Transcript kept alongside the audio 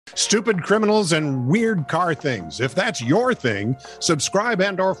Stupid criminals and weird car things. If that's your thing, subscribe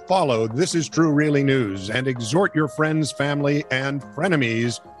and or follow This Is True Really News and exhort your friends, family, and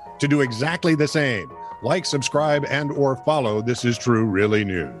frenemies to do exactly the same. Like, subscribe, and or follow This Is True Really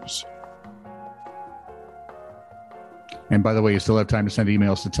News. And by the way, you still have time to send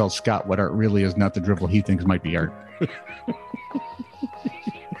emails to tell Scott what art really is, not the drivel he thinks might be art.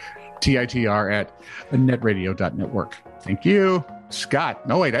 TITR@netradio.network. Thank you. Scott.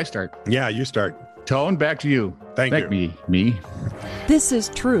 No, wait, I start. Yeah, you start. Tone, back to you. Thank you. Me. This is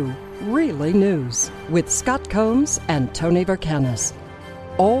True, Really News with Scott Combs and Tony Vercanis.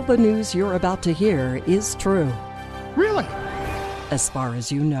 All the news you're about to hear is true. Really? As far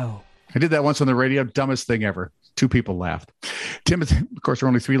as you know. I did that once on the radio. Dumbest thing ever. 2 people laughed. Timothy, of course, there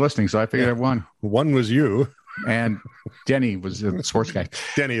were only 3 listening, so I figured I won. One was you. And Denny was the sports guy.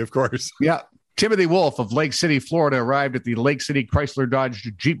 Denny, of course. Yeah. Timothy Wolf of Lake City, Florida, arrived at the Lake City Chrysler Dodge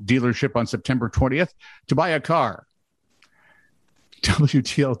Jeep dealership on September 20th to buy a car.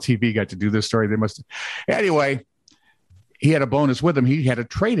 WTL-TV got to do this story. They must. Anyway, he had a bonus with him. He had a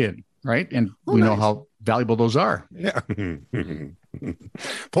trade-in, right? And we know how valuable those are. Yeah.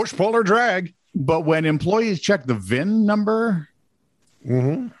 Push, pull, or drag. But when employees checked the VIN number,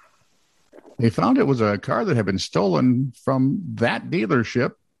 they found it was a car that had been stolen from that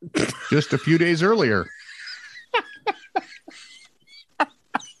dealership just a few days earlier.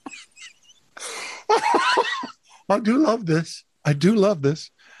 I do love this.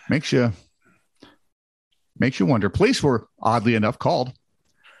 Makes you wonder. Police were, oddly enough, called.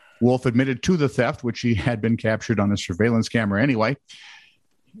 Wolf admitted to the theft, which he had been captured on a surveillance camera anyway.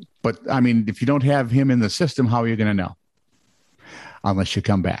 But, I mean, if you don't have him in the system, how are you going to know? Unless you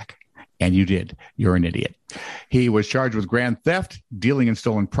come back. And you did. You're an idiot. He was charged with grand theft, dealing in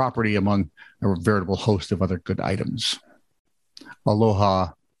stolen property, among a veritable host of other good items.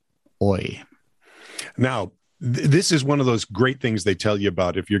 Aloha, oi. Now, this is one of those great things they tell you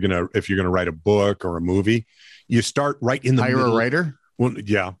about if you're gonna write a book or a movie. You start right in the middle. Hire a writer? Well,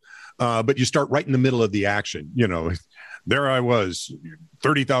 yeah. But you start right in the middle of the action. You know, there I was,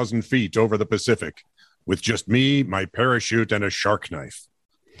 30,000 feet over the Pacific with just me, my parachute, and a shark knife.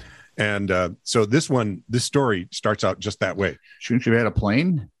 And so this story starts out just that way. Shouldn't you have had a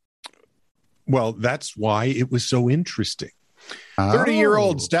plane? Well, that's why it was so interesting.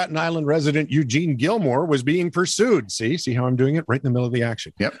 30-year-old Staten Island resident Eugene Gilmore was being pursued. See how I'm doing it? Right in the middle of the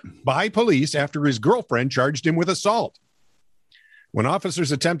action. Yep. By police after his girlfriend charged him with assault. When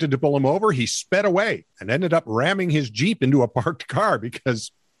officers attempted to pull him over, he sped away and ended up ramming his Jeep into a parked car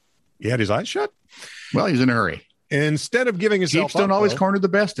because he had his eyes shut. Well, he's in a hurry. Instead of giving himself Jeeps don't always corner the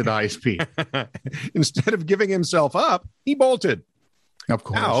best at ISP. Instead of giving himself up, he bolted. Of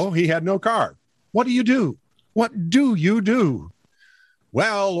course. Now he had no car. What do you do? What do you do?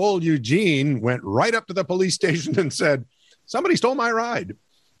 Well, old Eugene went right up to the police station and said, somebody stole my ride.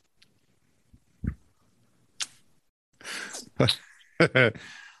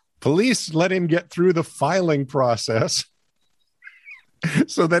 Police let him get through the filing process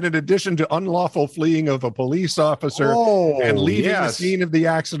so that in addition to unlawful fleeing of a police officer and leaving the scene of the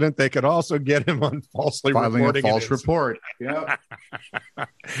accident, they could also get him on falsely filing reporting a false report. Yeah.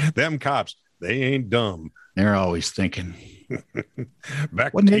 Them cops, they ain't dumb. They're always thinking.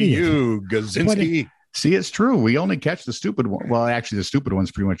 Back to you, Gazinski. See, it's true. We only catch the stupid one. Well, actually, the stupid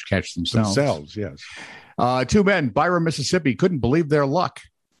ones pretty much catch themselves. Yes. 2 men, Byron, Mississippi, couldn't believe their luck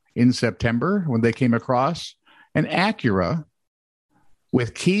in September when they came across an Acura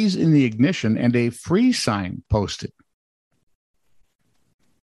with keys in the ignition and a free sign posted.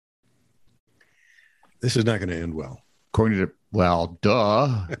 This is not going to end well. According to, well,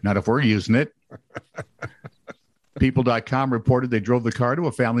 duh, not if we're using it. People.com reported they drove the car to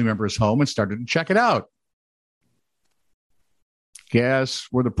a family member's home and started to check it out. Guess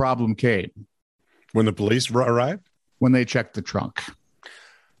where the problem came? When the police arrived? When they checked the trunk.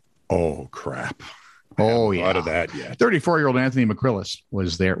 Oh, crap. Oh, yeah. Thought of that yet. 34-year-old Anthony McCrillis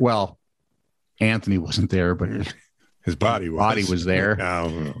was there. Well, Anthony wasn't there, but his body was there.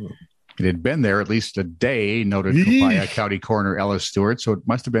 Oh. It had been there at least a day, noted by a county coroner, Ellis Stewart. So it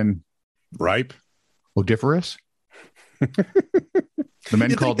must have been ripe, odiferous. The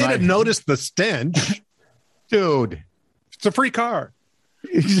men called. They'd have noticed the stench, dude. It's a free car,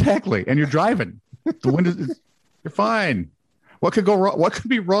 exactly, and you're driving. The windows, you're fine. What could go wrong? What could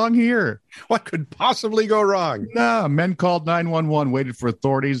be wrong here? What could possibly go wrong? No, men called 911, waited for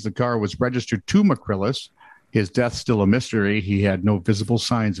authorities. The car was registered to McCrillis. His death still a mystery. He had no visible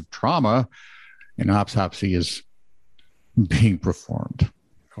signs of trauma. An autopsy is being performed.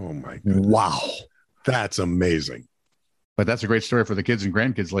 Oh, my goodness. Wow. That's amazing. But that's a great story for the kids and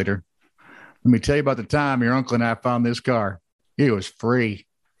grandkids later. Let me tell you about the time your uncle and I found this car. It was free.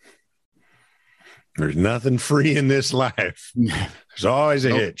 There's nothing free in this life. There's always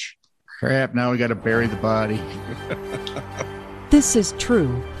a hitch. Crap, now we got to bury the body. This is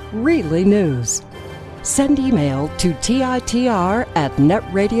true, really news. Send email to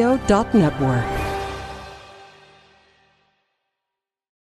TITR@netradio.network.